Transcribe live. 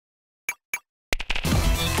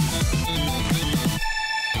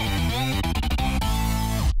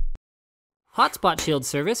Hotspot Shield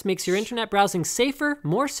service makes your internet browsing safer,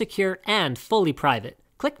 more secure, and fully private.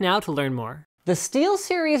 Click now to learn more. The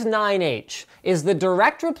Steelseries 9H is the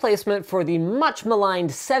direct replacement for the much maligned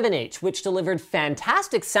 7H, which delivered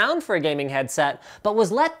fantastic sound for a gaming headset, but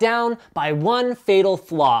was let down by one fatal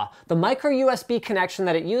flaw. The micro USB connection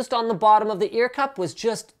that it used on the bottom of the ear cup was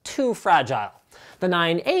just too fragile. The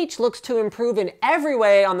 9H looks to improve in every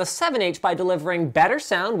way on the 7H by delivering better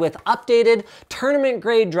sound with updated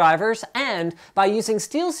tournament-grade drivers and by using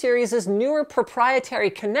SteelSeries' newer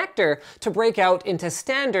proprietary connector to break out into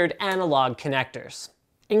standard analog connectors.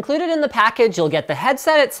 Included in the package, you'll get the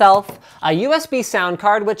headset itself, a USB sound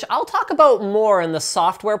card, which I'll talk about more in the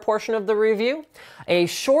software portion of the review, a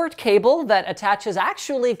short cable that attaches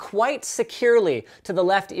actually quite securely to the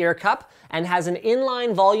left ear cup and has an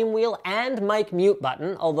inline volume wheel and mic mute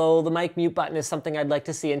button, although the mic mute button is something I'd like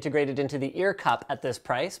to see integrated into the ear cup at this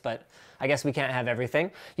price, but I guess we can't have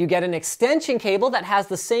everything. You get an extension cable that has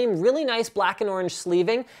the same really nice black and orange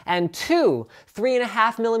sleeving and two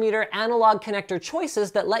 3.5mm analog connector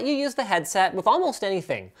choices that let you use the headset with almost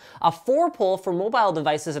anything. A 4-pole for mobile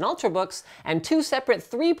devices and Ultrabooks and two separate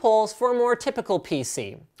 3-poles for a more typical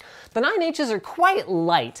PC. The 9Hs are quite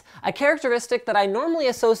light, a characteristic that I normally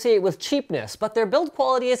associate with cheapness, but their build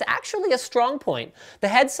quality is actually a strong point. The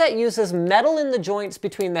headset uses metal in the joints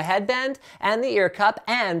between the headband and the ear cup,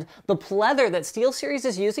 and the leather that SteelSeries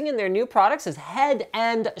is using in their new products is head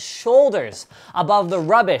and shoulders above the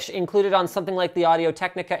rubbish included on something like the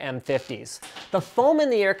Audio-Technica M50s. The foam in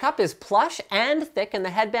the ear cup is plush and thick, and the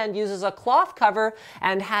headband uses a cloth cover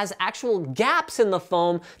and has actual gaps in the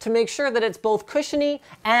foam to make sure that it's both cushiony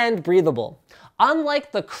and breathable.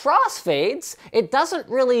 Unlike the crossfades, it doesn't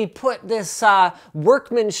really put this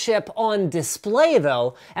workmanship on display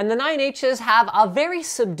though, and the 9Hs have a very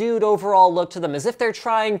subdued overall look to them, as if they're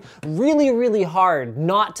trying really, really hard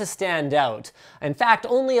not to stand out. In fact,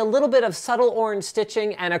 only a little bit of subtle orange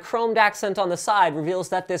stitching and a chromed accent on the side reveals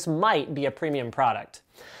that this might be a premium product.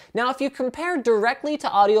 Now, if you compare directly to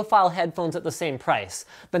audiophile headphones at the same price,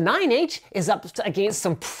 the 9H is up against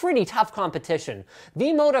some pretty tough competition.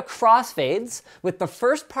 V-Moda crossfades with the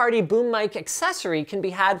first-party boom mic accessory can be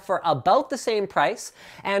had for about the same price,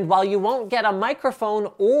 and while you won't get a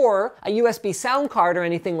microphone or a USB sound card or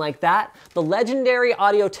anything like that, the legendary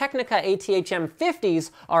Audio-Technica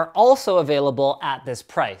ATH-M50s are also available at this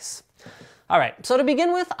price. Alright, so to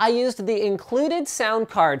begin with, I used the included sound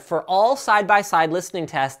card for all side-by-side listening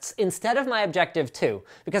tests instead of my Objective 2,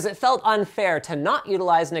 because it felt unfair to not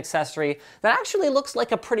utilize an accessory that actually looks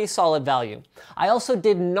like a pretty solid value. I also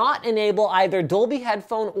did not enable either Dolby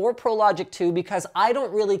Headphone or ProLogic 2 because I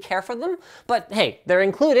don't really care for them, but hey, they're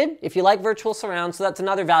included if you like virtual surround, so that's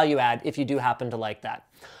another value add if you do happen to like that.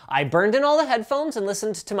 I burned in all the headphones and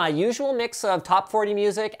listened to my usual mix of top 40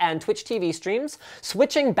 music and Twitch TV streams,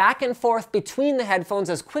 switching back and forth between the headphones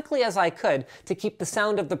as quickly as I could to keep the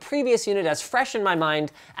sound of the previous unit as fresh in my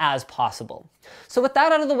mind as possible. So with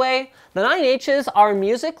that out of the way, the 9Hs are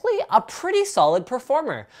musically a pretty solid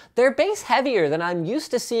performer. They're bass heavier than I'm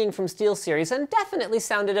used to seeing from SteelSeries and definitely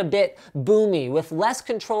sounded a bit boomy with less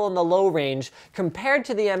control in the low range compared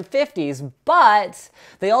to the M50s, but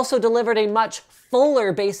they also delivered a much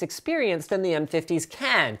fuller bass experience than the M50s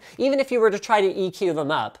can, even if you were to try to EQ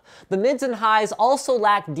them up. The mids and highs also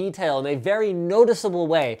lack detail in a very noticeable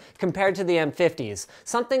way compared to the M50s,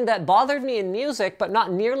 something that bothered me in music but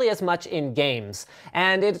not nearly as much in games.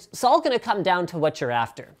 And it's all going to come down to what you're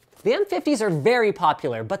after. The M50s are very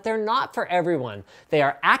popular, but they're not for everyone. They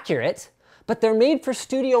are accurate, but they're made for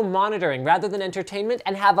studio monitoring rather than entertainment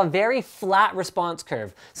and have a very flat response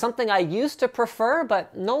curve, something I used to prefer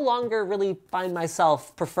but no longer really find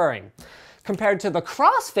myself preferring. Compared to the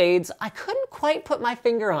crossfades, I couldn't quite put my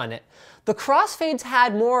finger on it. The crossfades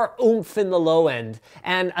had more oomph in the low end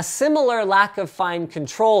and a similar lack of fine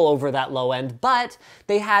control over that low end, but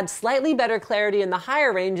they had slightly better clarity in the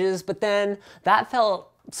higher ranges, but then that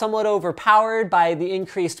felt somewhat overpowered by the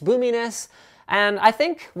increased boominess. And I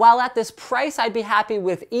think while at this price I'd be happy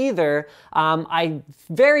with either, I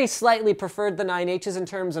very slightly preferred the 9Hs in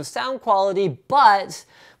terms of sound quality, but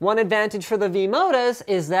one advantage for the V-Modas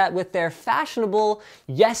is that with their fashionable,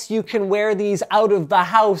 yes you can wear these out of the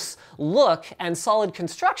house look and solid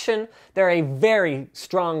construction, they're a very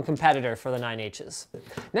strong competitor for the 9Hs.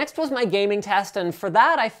 Next was my gaming test, and for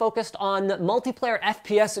that I focused on multiplayer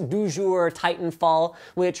FPS du jour Titanfall,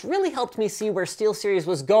 which really helped me see where SteelSeries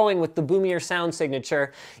was going with the boomier sound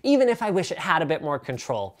signature, even if I wish it had a bit more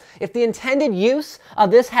control. If the intended use of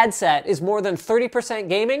this headset is more than 30%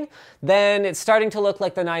 gaming, then it's starting to look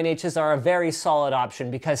like the 9Hs are a very solid option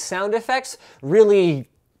because sound effects really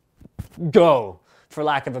go, for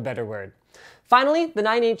lack of a better word. Finally, the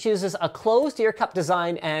 9H uses a closed ear cup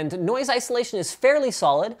design and noise isolation is fairly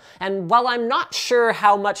solid, and while I'm not sure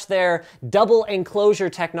how much their double enclosure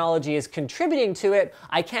technology is contributing to it,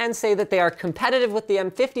 I can say that they are competitive with the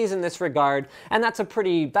M50s in this regard, and that's a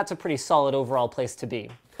pretty solid overall place to be.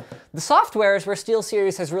 The software is where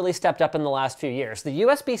SteelSeries has really stepped up in the last few years. The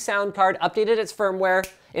USB sound card updated its firmware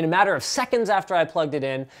in a matter of seconds after I plugged it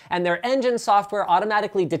in, and their engine software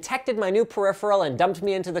automatically detected my new peripheral and dumped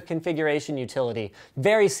me into the configuration utility.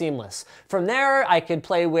 Very seamless. From there, I could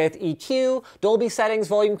play with EQ, Dolby settings,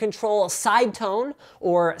 volume control, side tone,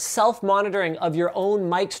 or self-monitoring of your own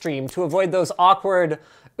mic stream to avoid those awkward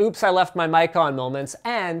oops, I left my mic on moments,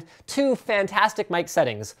 and two fantastic mic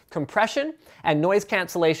settings, compression and noise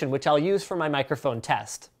cancellation, which I'll use for my microphone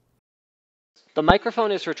test. The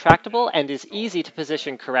microphone is retractable and is easy to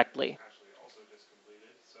position correctly.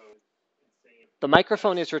 The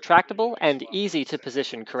microphone is retractable and easy to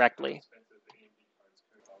position correctly.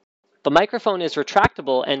 The microphone is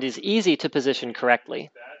retractable and is easy to position correctly.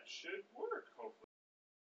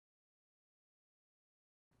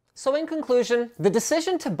 So in conclusion, the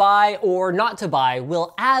decision to buy or not to buy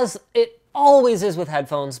will, as it always is with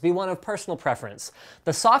headphones, be one of personal preference.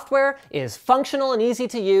 The software is functional and easy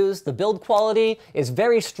to use, the build quality is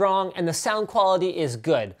very strong, and the sound quality is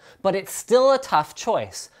good. But it's still a tough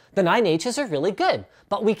choice. The 9Hs are really good,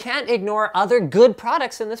 but we can't ignore other good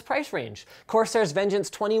products in this price range. Corsair's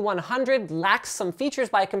Vengeance 2100 lacks some features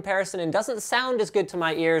by comparison and doesn't sound as good to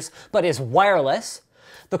my ears, but is wireless.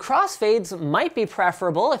 The crossfades might be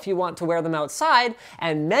preferable if you want to wear them outside,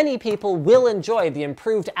 and many people will enjoy the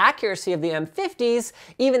improved accuracy of the M50s,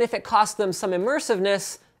 even if it costs them some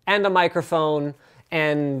immersiveness and a microphone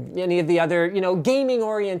and any of the other,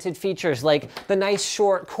 gaming-oriented features like the nice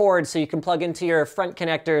short cord so you can plug into your front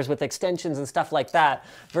connectors with extensions and stuff like that,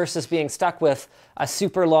 versus being stuck with a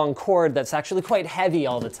super long cord that's actually quite heavy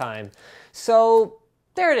all the time. So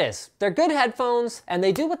there it is. They're good headphones, and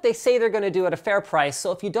they do what they say they're going to do at a fair price,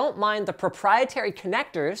 so if you don't mind the proprietary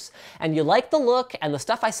connectors, and you like the look and the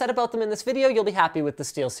stuff I said about them in this video, you'll be happy with the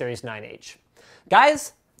SteelSeries 9H.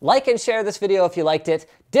 Guys, like and share this video if you liked it,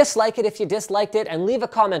 dislike it if you disliked it, and leave a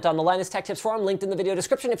comment on the Linus Tech Tips forum linked in the video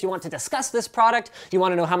description if you want to discuss this product, you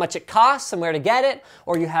want to know how much it costs and where to get it,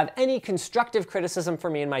 or you have any constructive criticism for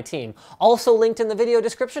me and my team. Also linked in the video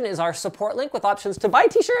description is our support link with options to buy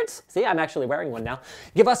t-shirts. See, I'm actually wearing one now.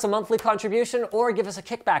 Give us a monthly contribution or give us a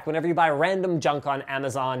kickback whenever you buy random junk on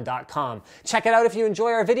Amazon.com. Check it out if you enjoy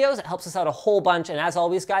our videos. It helps us out a whole bunch. And as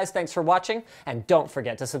always, guys, thanks for watching, and don't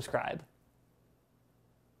forget to subscribe.